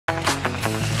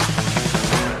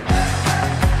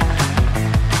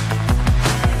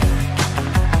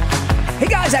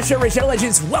Shadow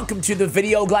Legends, welcome to the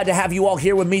video. Glad to have you all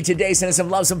here with me today. Sending some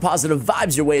love, some positive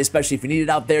vibes your way, especially if you need it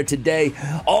out there today.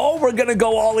 Oh, we're gonna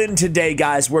go all in today,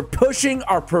 guys. We're pushing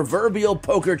our proverbial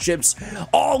poker chips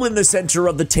all in the center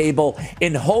of the table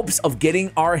in hopes of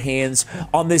getting our hands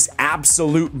on this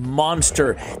absolute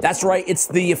monster. That's right, it's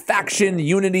the faction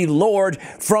Unity Lord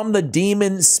from the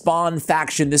Demon Spawn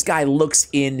faction. This guy looks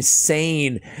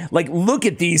insane. Like, look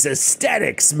at these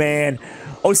aesthetics, man.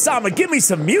 Osama, give me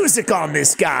some music on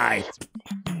this guy.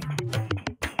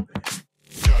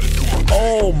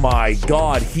 Oh my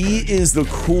god, he is the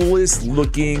coolest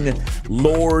looking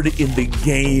lord in the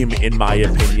game, in my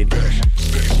opinion.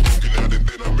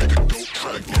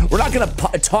 We're not gonna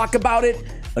talk about it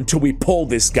until we pull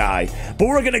this guy, but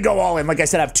we're gonna go all in. Like I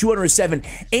said, I have 207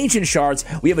 ancient shards.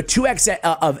 We have a 2x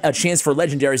of a chance for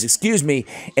legendaries, excuse me,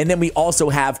 and then we also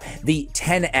have the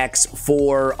 10x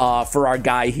for our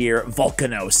guy here,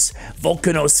 Volcanos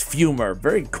Fumer.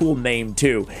 Very cool name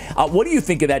too. What do you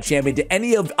think of that, champion? Did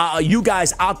any of you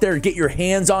guys out there get your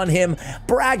hands on him?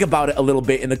 Brag about it a little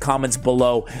bit in the comments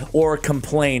below, or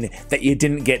complain that you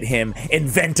didn't get him and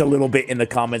vent a little bit in the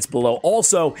comments below.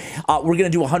 Also, we're gonna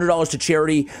do $100 to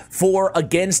charity for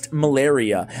Against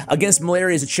Malaria. Against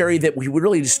Malaria is a charity that we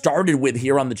really started with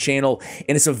here on the channel,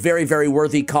 and it's a very, very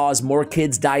worthy cause. More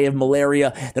kids die of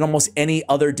malaria than almost any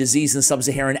other disease in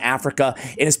sub-Saharan Africa,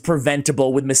 and it's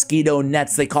preventable with mosquito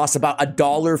nets. They cost about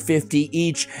 $1.50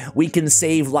 each. We can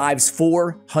save lives.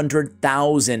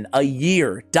 400,000 a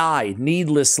year die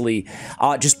needlessly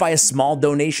just by a small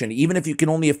donation. Even if you can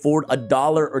only afford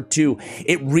 $1 or $2,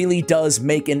 it really does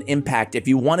make an impact. If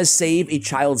you want to save a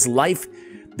child's life,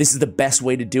 this is the best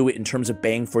way to do it in terms of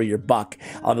bang for your buck.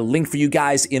 I'll have a link for you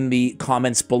guys in the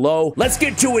comments below. Let's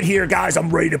get to it here, guys. I'm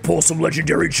ready to pull some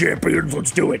legendary champions.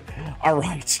 Let's do it. All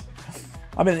right.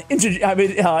 I've been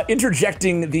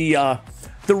interjecting the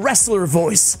wrestler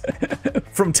voice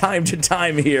from time to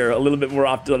time here, a little bit more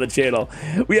often on the channel.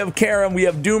 We have Karen, we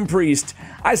have Doom Priest.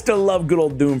 I still love good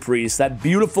old Doom Priest. That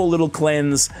beautiful little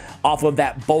cleanse off of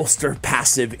that bolster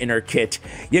passive inner kit.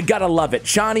 You gotta love it.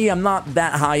 Shani, I'm not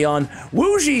that high on.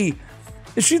 Wooji,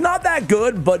 she's not that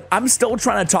good, but I'm still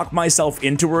trying to talk myself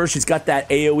into her. She's got that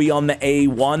AoE on the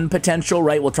A1 potential,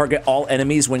 right? Will target all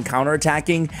enemies when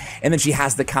counterattacking, and then she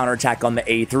has the counterattack on the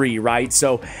A3, right?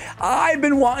 So I've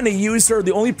been wanting to use her.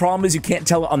 The only problem is you can't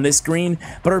tell it on this screen,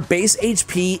 but her base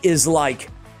HP is like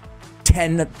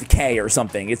 10k or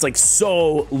something. It's like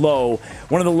so low,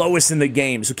 one of the lowest in the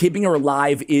game, so keeping her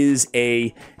alive is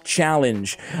a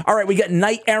challenge. All right, we got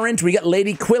Knight Errant, we got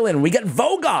Lady Quillen, we got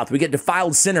Vogoth, we got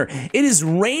Defiled Sinner. It is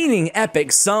raining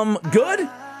epics, some good,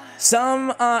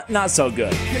 some not so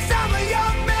good.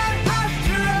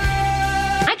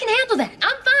 I can handle that.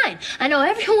 I'm fine. I know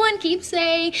everyone keeps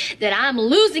saying that I'm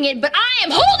losing it, but I am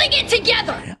holding it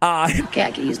together. Okay,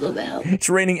 I can use a little bit of help. It's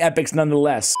raining epics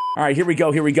nonetheless. All right, here we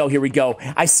go, here we go, here we go.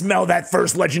 I smell that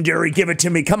first legendary. Give it to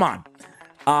me. Come on.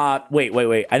 Wait.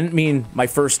 I didn't mean my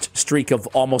first streak of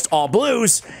almost all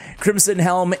blues. Crimson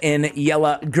Helm and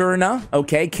Yella Gurna.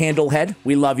 Okay, Candlehead,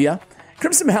 we love ya.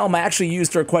 Crimson Helm, I actually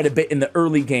used her quite a bit in the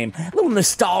early game. A little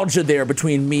nostalgia there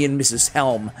between me and Mrs.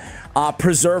 Helm.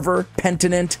 Preserver,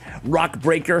 Penitent,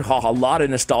 Rockbreaker. A lot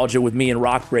of nostalgia with me and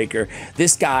Rockbreaker.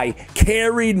 This guy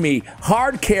carried me,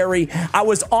 hard carry. I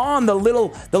was on the little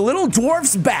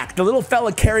dwarf's back. The little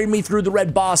fella carried me through the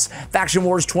Red Boss Faction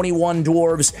Wars 21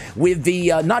 dwarves with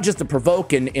the, not just the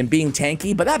provoke and being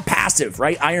tanky, but that passive,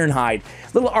 right? Ironhide.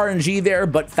 Little RNG there,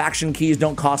 but faction keys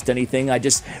don't cost anything. I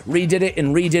just redid it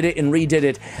and redid it and redid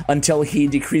it until he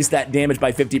decreased that damage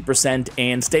by 50%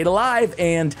 and stayed alive,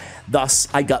 and thus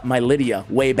I got my Lydia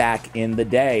way back in the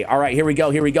day. All right, here we go,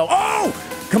 here we go. Oh,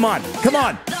 come on, come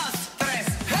on.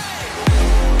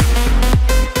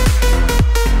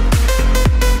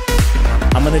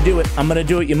 I'm gonna do it, I'm gonna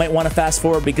do it. You might want to fast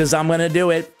forward because I'm gonna do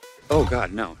it. Oh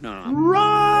God, no.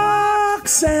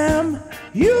 Roxanne,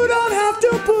 you don't have to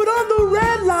put on the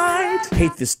red light.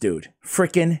 Hate this dude,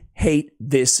 frickin' hate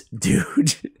this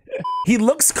dude. He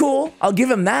looks cool, I'll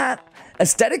give him that.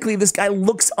 Aesthetically, this guy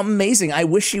looks amazing. I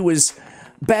wish he was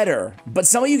better, but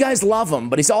some of you guys love him,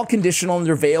 but he's all conditional in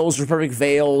their veils, perfect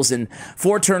veils, and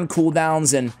 4-turn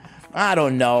cooldowns, and I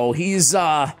don't know, he's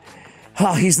not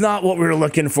what we were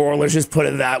looking for, let's just put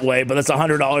it that way, but that's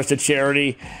 $100 to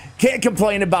charity. Can't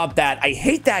complain about that. I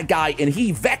hate that guy, and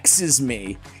he vexes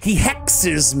me. He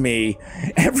hexes me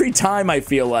every time. I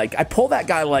feel like I pull that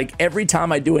guy, like every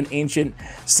time I do an ancient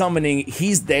summoning,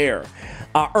 he's there.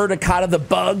 Erdicata the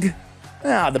bug.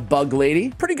 The bug lady.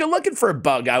 Pretty good looking for a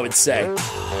bug, I would say.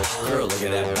 Girl, look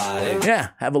at that body. Yeah,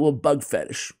 have a little bug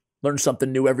fetish. Learn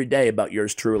something new every day about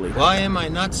yours truly. Why am I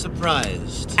not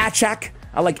surprised? Achak.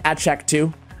 I like Achak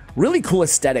too. Really cool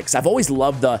aesthetics. I've always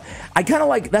loved I kind of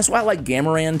like, that's why I like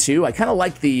Gamaran too. I kind of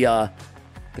like the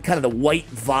kind of the white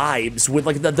vibes with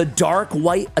like the dark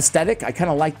white aesthetic. I kind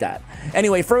of like that.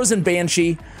 Anyway, Frozen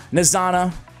Banshee,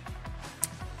 Nizana.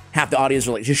 Half the audience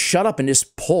are like, just shut up and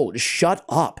just pull. Just shut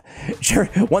up. Sure,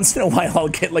 once in a while, I'll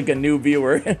get like a new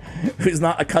viewer who's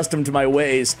not accustomed to my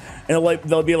ways. And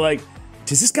they'll be like,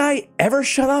 does this guy ever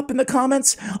shut up in the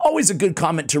comments? Always a good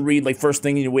comment to read, like first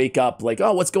thing you wake up. Like,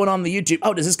 oh, what's going on the YouTube?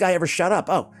 Oh, does this guy ever shut up?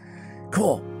 Oh,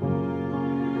 cool.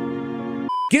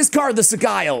 Gizcard the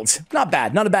Sigiled. Not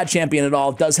bad. Not a bad champion at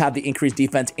all. Does have the increased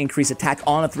defense, increased attack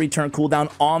on a 3-turn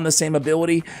cooldown on the same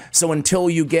ability. So until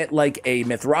you get like a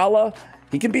Mithrala,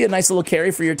 he can be a nice little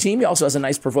carry for your team. He also has a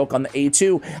nice provoke on the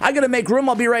A2. I gotta make room.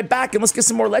 I'll be right back, and let's get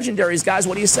some more legendaries, guys.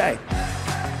 What do you say?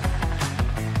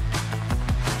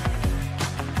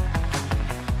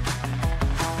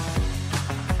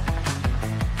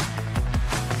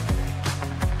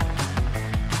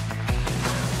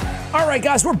 All right,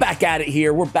 guys, we're back at it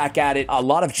here. We're back at it. A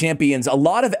lot of champions, a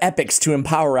lot of epics to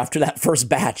empower after that first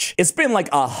batch. It's been like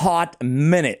a hot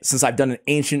minute since I've done an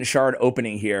Ancient Shard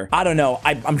opening here. I don't know.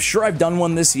 I'm sure I've done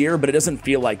one this year, but it doesn't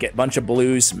feel like it. Bunch of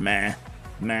blues, meh.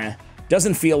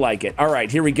 Doesn't feel like it. All right,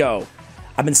 here we go.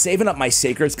 I've been saving up my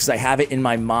sacreds because I have it in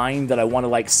my mind that I want to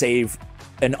like save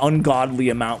an ungodly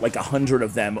amount, like 100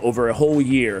 of them over a whole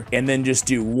year, and then just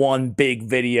do one big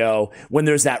video when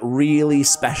there's that really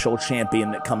special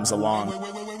champion that comes along.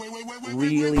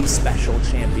 Really special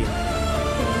champion.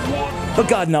 But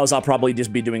God knows I'll probably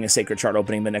just be doing a Sacred Shard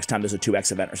opening the next time there's a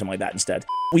 2x event or something like that instead.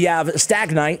 We have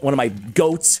Stag Knight, one of my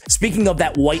goats. Speaking of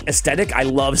that white aesthetic, I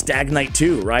love Stag Knight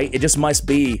too, right? It just must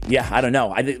be, yeah, I don't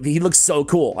know. He looks so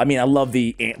cool. I mean, I love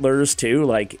the antlers too.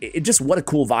 Like, it just, what a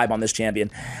cool vibe on this champion.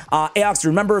 Aox,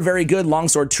 remember, very good.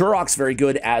 Longsword Turok's very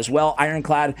good as well.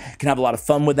 Ironclad can have a lot of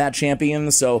fun with that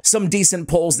champion. So some decent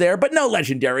pulls there, but no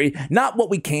legendary. Not what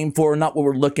we came for, not what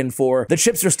we're looking for. The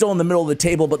chips are still in the middle of the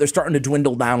table, but they're starting to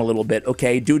dwindle down a little bit.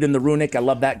 Okay, dude in the runic, I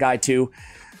love that guy too.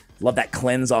 Love that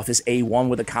cleanse off his A1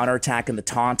 with a counterattack and the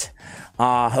taunt.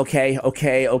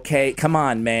 Okay. Come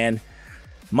on, man.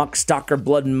 Muck Stalker,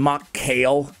 Blood and Muck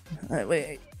Kale.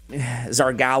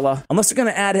 Zargala. Unless they're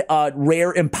going to add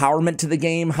rare empowerment to the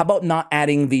game, how about not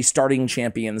adding the starting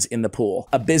champions in the pool?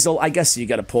 Abyssal, I guess you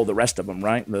got to pull the rest of them,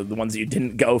 right? The ones that you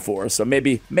didn't go for. So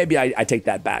maybe I take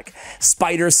that back.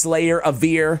 Spider Slayer,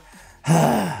 Avir.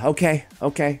 Okay.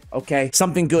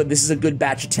 Something good. This is a good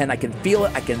batch of 10. I can feel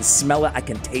it. I can smell it. I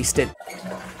can taste it.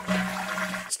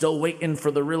 Still waiting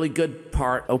for the really good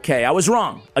part. Okay, I was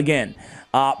wrong again.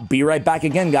 Be right back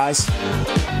again, guys.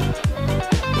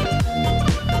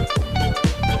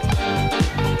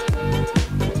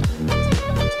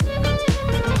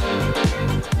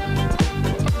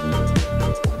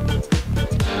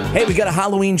 Hey, we got a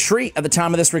Halloween treat at the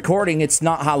time of this recording. It's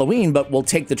not Halloween, but we'll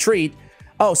take the treat.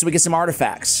 Oh, so we get some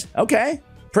artifacts. Okay.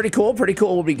 Pretty cool.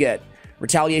 What we get?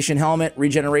 Retaliation helmet,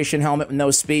 regeneration helmet with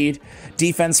no speed,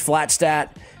 defense flat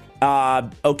stat.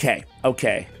 Okay.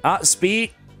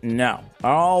 Speed? No.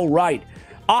 All right.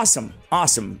 Awesome.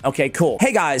 Okay, cool.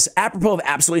 Hey guys, apropos of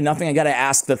absolutely nothing, I gotta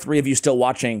ask the three of you still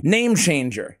watching. Name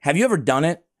changer. Have you ever done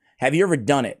it?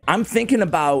 I'm thinking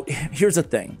about, here's the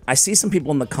thing. I see some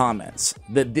people in the comments,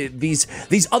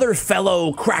 these other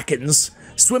fellow Krakens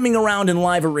swimming around in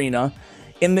Live Arena.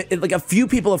 Like a few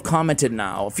people have commented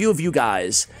now, a few of you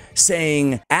guys,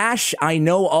 saying, Ash, I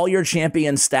know all your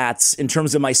champion stats in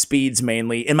terms of my speeds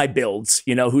mainly, in my builds,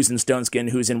 you know, who's in Stone Skin,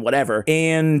 who's in whatever,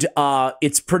 and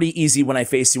it's pretty easy when I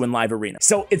face you in Live Arena.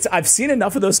 So I've seen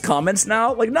enough of those comments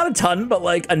now, like not a ton, but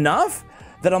like enough,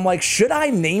 that I'm like, should I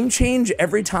name change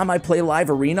every time I play Live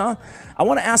Arena? I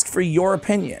want to ask for your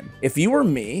opinion. If you were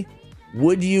me,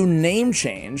 would you name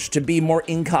change to be more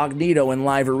incognito in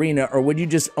Live Arena, or would you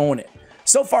just own it?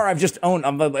 So far, I've just owned,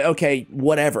 I'm like, okay,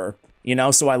 whatever, you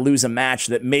know, so I lose a match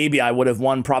that maybe I would have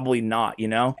won, probably not, you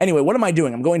know? Anyway, what am I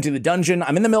doing? I'm going to the dungeon.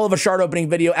 I'm in the middle of a shard opening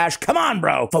video. Ash, come on,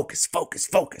 bro. Focus.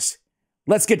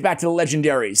 Let's get back to the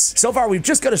legendaries. So far, we've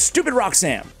just got a stupid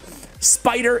Roxanne,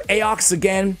 Spider, Aox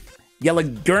again,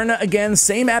 Yelagurna again,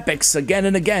 same epics again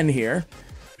and again here.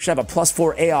 Should have a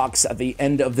 +4 Aox at the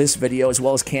end of this video, as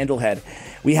well as Candlehead.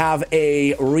 We have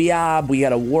a Riab, we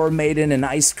got a War Maiden, an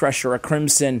Ice Crusher, a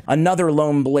Crimson, another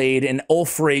Lone Blade, an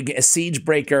Ulfrig, a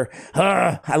Siegebreaker.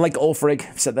 I like Ulfrig,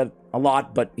 I've said that a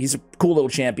lot, but he's a cool little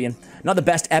champion. Not the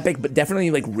best epic, but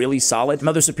definitely like really solid.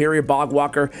 Mother Superior,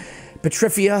 Bogwalker,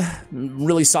 Petrifia,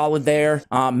 really solid there.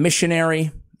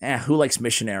 Missionary, who likes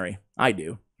Missionary? I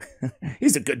do.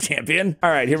 He's a good champion. All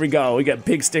right, here we go. We got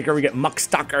Pig Sticker, we got Muck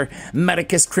Stalker,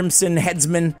 Medicus Crimson,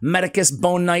 Headsman, Medicus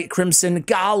Bone Knight Crimson,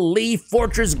 Golly,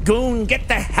 Fortress Goon, get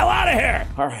the hell out of here.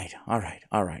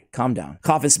 All right, calm down.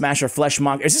 Coffin Smasher, Flesh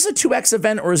Monk. Is this a 2X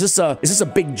event or is this a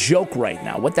big joke right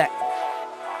now? What the?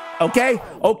 Okay.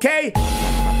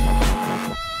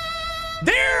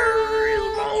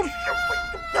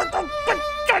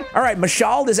 All right,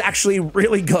 Mashald is actually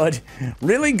really good,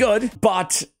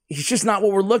 but he's just not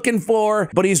what we're looking for,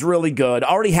 but he's really good. I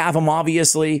already have him,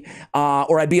 obviously,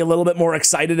 or I'd be a little bit more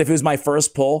excited if it was my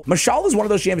first pull. Mashal is one of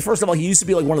those champions. First of all, he used to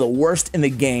be like one of the worst in the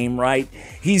game, right?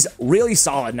 He's really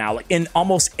solid now, like in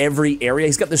almost every area.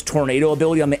 He's got this tornado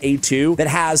ability on the A2 that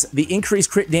has the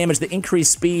increased crit damage, the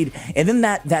increased speed, and then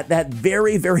that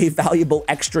very, very valuable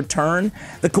extra turn.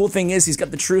 The cool thing is he's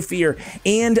got the True Fear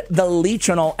and the Leech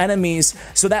on all enemies.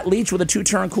 So that Leech with a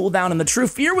 2-turn cooldown and the True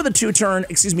Fear with a 2-turn,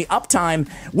 uptime,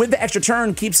 with the extra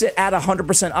turn keeps it at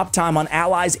 100% uptime on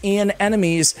allies and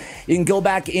enemies. You can go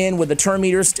back in with the turn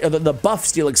meters, the buff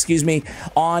steal, on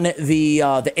the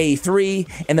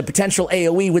A3 and the potential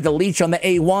AoE with the Leech on the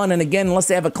A1. And again, unless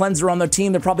they have a cleanser on their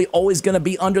team, they're probably always going to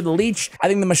be under the Leech. I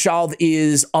think the Mashald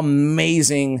is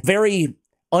amazing. Very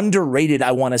underrated,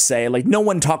 I want to say. Like, no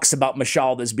one talks about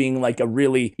Mashald as being like a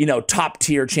really, top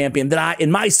tier champion that in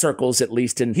my circles at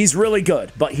least, and he's really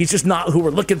good, but he's just not who we're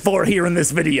looking for here in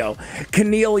this video.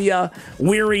 Cornelia,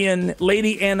 Weirian,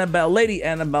 Lady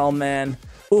Annabelle, man.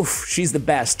 Oof, she's the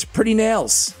best. Pretty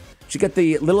nails. She got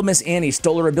the Little Miss Annie,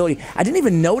 stole her ability. I didn't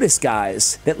even notice,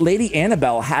 guys, that Lady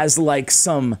Annabelle has like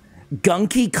some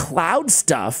gunky cloud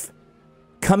stuff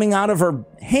coming out of her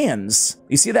hands.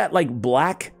 You see that like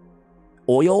black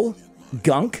oil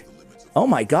gunk? Oh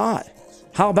my god.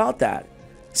 How about that?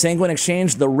 Sanguine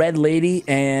Exchange, the Red Lady,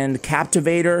 and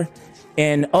Captivator,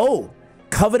 and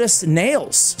Covetous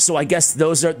Nails. So I guess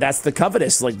that's the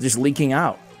Covetous, like just leaking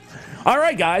out. All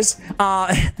right, guys.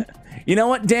 You know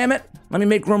what? Damn it. Let me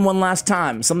make room one last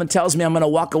time. Something tells me I'm gonna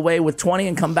walk away with 20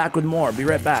 and come back with more. Be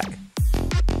right back.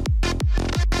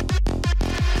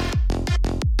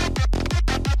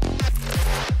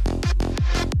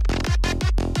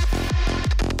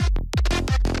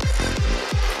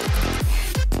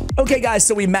 Okay, guys,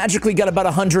 so we magically got about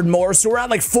 100 more, so we're at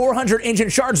like 400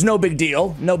 ancient shards. No big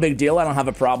deal. No big deal. I don't have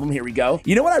a problem. Here we go.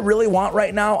 You know what I really want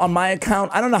right now on my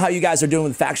account? I don't know how you guys are doing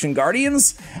with Faction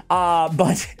Guardians,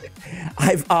 but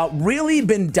I've really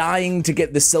been dying to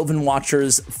get the Sylvan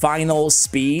Watcher's final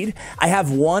speed. I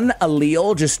have one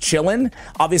allele just chilling.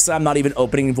 Obviously, I'm not even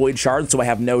opening Void Shards, so I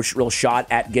have no real shot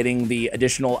at getting the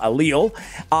additional allele,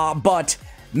 but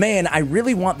man, I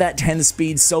really want that 10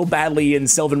 speed so badly in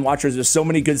Sylvan Watchers. There's so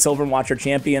many good Sylvan Watcher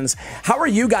champions. How are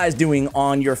you guys doing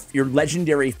on your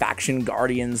legendary Faction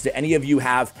Guardians? Do any of you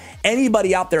have,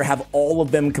 anybody out there have all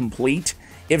of them complete?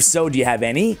 If so, do you have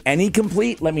any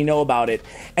complete? Let me know about it.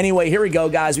 Anyway, here we go,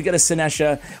 guys. We got a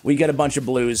Sinesha. We got a bunch of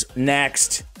blues.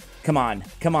 Next. Come on.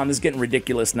 Come on. This is getting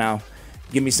ridiculous now.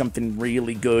 Give me something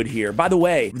really good here. By the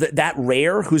way, that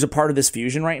rare who's a part of this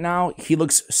fusion right now, he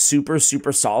looks super,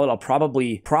 super solid. I'll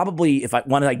probably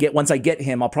once I get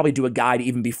him, I'll probably do a guide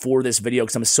even before this video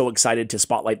because I'm so excited to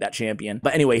spotlight that champion.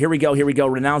 But anyway, here we go.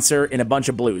 Renouncer and a bunch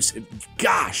of blues.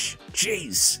 Gosh,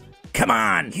 jeez. Come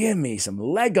on, give me some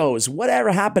Legos.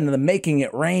 Whatever happened to the making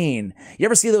it rain? You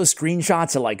ever see those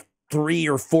screenshots of like 3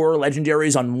 or 4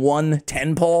 legendaries on one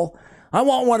 10 pull? I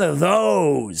want one of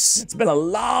those. It's been a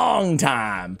long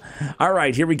time. All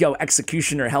right, here we go.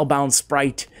 Executioner, Hellbound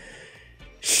Sprite,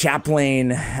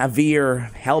 Chaplain,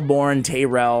 Avir, Hellborn,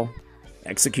 Tayrell,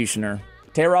 Executioner.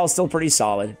 Tayrell's still pretty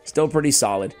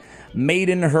solid.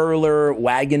 Maiden Hurler,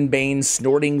 Wagonbane,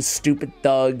 Snorting Stupid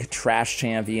Thug, Trash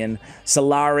Champion,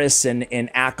 Solaris, and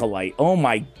Acolyte. Oh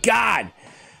my god.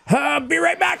 Be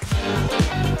right back.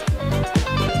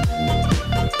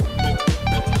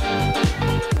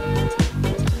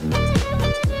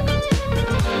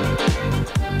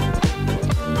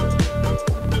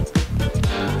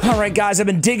 All right, guys, I've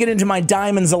been digging into my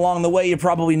diamonds along the way. You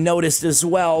probably noticed as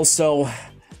well, so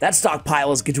that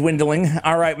stockpile is dwindling.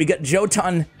 All right, we got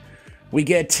Jotun. We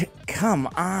get, come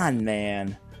on,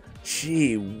 man.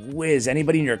 Gee whiz,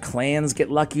 anybody in your clans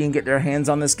get lucky and get their hands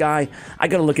on this guy? I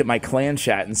gotta look at my clan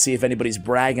chat and see if anybody's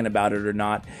bragging about it or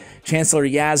not. Chancellor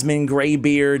Yasmin,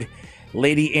 Greybeard,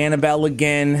 Lady Annabelle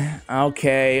again.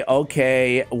 Okay.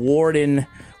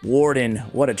 Warden,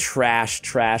 what a trash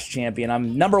champion.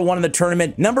 I'm #1 in the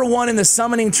tournament. #1 in the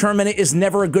summoning tournament is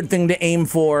never a good thing to aim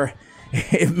for.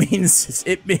 It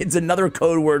means another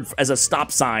code word as a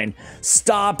stop sign.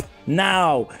 Stop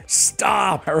now.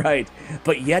 Stop. All right.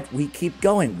 But yet we keep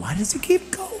going. Why does it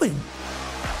keep going?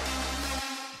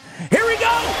 Here we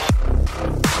go.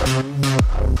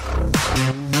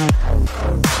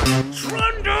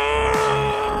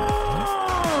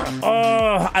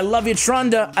 Oh, I love you,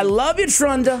 Trunda. I love you,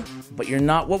 Trunda. But you're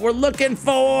not what we're looking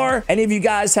for. Any of you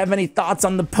guys have any thoughts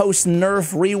on the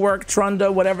post-nerf rework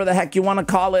Trunda, whatever the heck you want to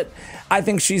call it? I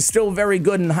think she's still very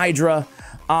good in Hydra.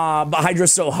 But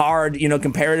Hydra's so hard, you know,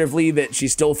 comparatively, that she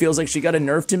still feels like she got a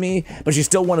nerf to me, but she's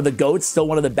still one of the GOATs, still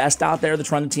one of the best out there. The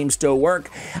Trunda team still work.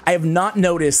 I have not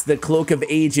noticed the Cloak of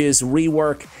Ages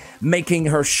rework making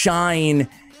her shine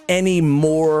any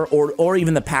more or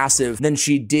even the passive than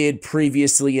she did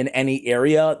previously in any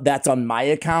area. That's on my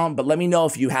account, but let me know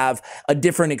if you have a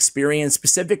different experience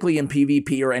specifically in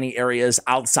PvP or any areas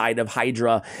outside of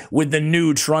Hydra with the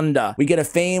new Trunda. We get a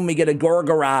Fame, we get a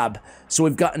Gorgorab. So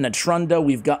we've gotten a Trunda,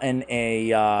 we've gotten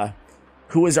a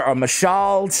who is our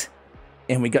Mashald,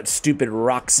 and we got stupid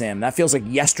Roxanne. That feels like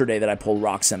yesterday that I pulled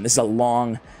Roxanne. This is a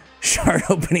long shard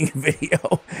opening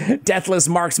video. Deathless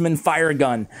Marksman Fire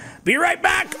Gun. Be right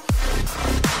back.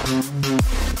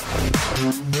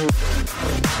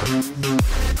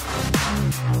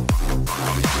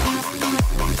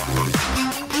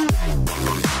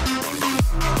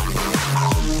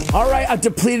 All right, I've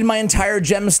depleted my entire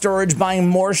gem storage, buying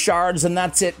more shards, and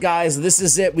that's it, guys. This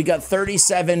is it. We got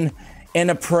 37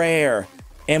 and a prayer,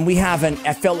 and we have an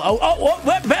FLO.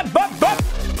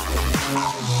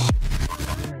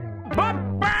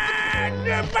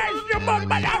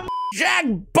 Jack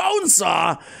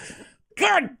Bonesaw.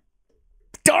 God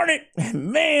darn it,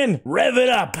 man. Rev it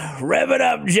up,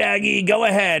 Jaggy. Go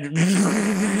ahead.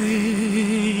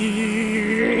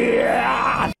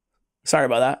 Sorry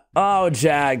about that. Oh,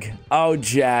 Jag. Oh,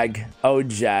 Jag. Oh,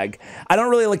 Jag. I don't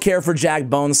really care for Jack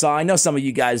Bonesaw. I know some of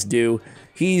you guys do.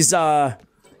 He's,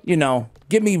 you know,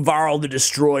 give me Varl the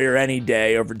Destroyer any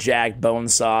day over Jack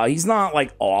Bonesaw. He's not,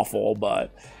 like, awful,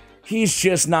 but he's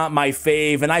just not my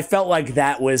fave, and I felt like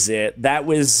that was it. That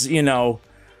was, you know,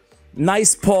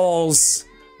 nice pulls,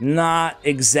 not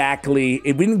exactly.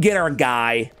 We didn't get our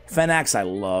guy. Fenax I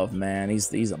love, man.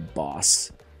 He's a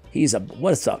boss.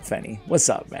 What's up, Fenny? What's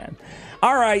up, man?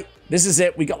 All right, this is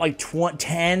it. We got like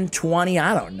 10, 20,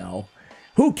 I don't know.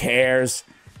 Who cares?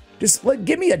 Just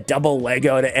give me a double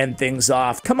Lego to end things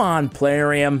off. Come on,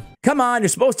 Plarium. Come on, you're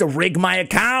supposed to rig my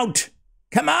account.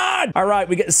 Come on! All right,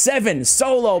 we get 7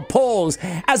 solo pulls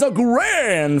as a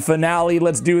grand finale.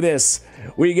 Let's do this.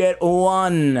 We get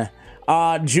 1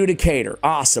 Judicator.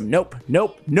 Awesome. Nope.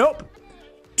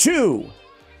 2.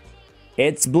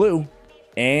 It's blue,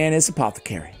 and it's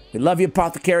Apothecary. We love you,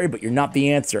 Apothecary, but you're not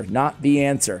the answer. Not the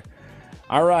answer.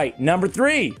 All right, number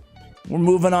 3. We're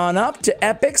moving on up to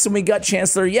Epics, and we got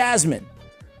Chancellor Yasmin.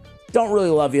 Don't really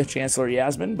love you, Chancellor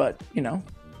Yasmin, but, you know,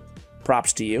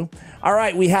 props to you. All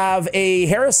right, we have a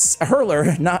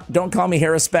Hurler, don't call me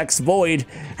Harrispecs Void,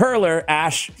 Hurler,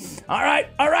 Ash. All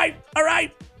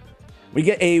right. We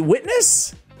get a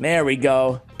Witness. There we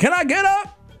go. Can I get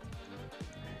up?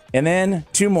 And then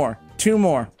 2 more.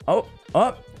 Oh,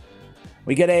 up.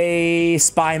 We get a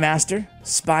Spy Master,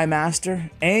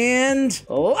 and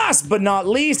last but not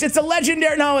least, it's a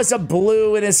legendary. No, it's a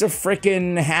blue, and it's a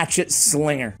freaking Hatchet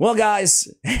Slinger. Well, guys,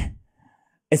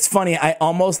 it's funny, I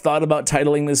almost thought about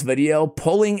titling this video,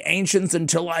 Pulling Ancients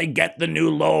Until I Get the New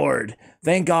Lord.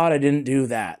 Thank God I didn't do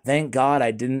that. Thank God I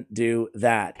didn't do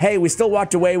that. Hey, we still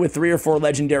walked away with 3 or 4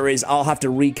 legendaries. I'll have to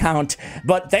recount.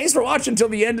 But thanks for watching until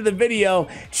the end of the video.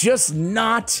 Just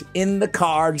not in the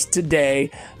cards today.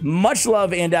 Much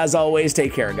love, and as always,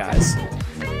 take care, guys.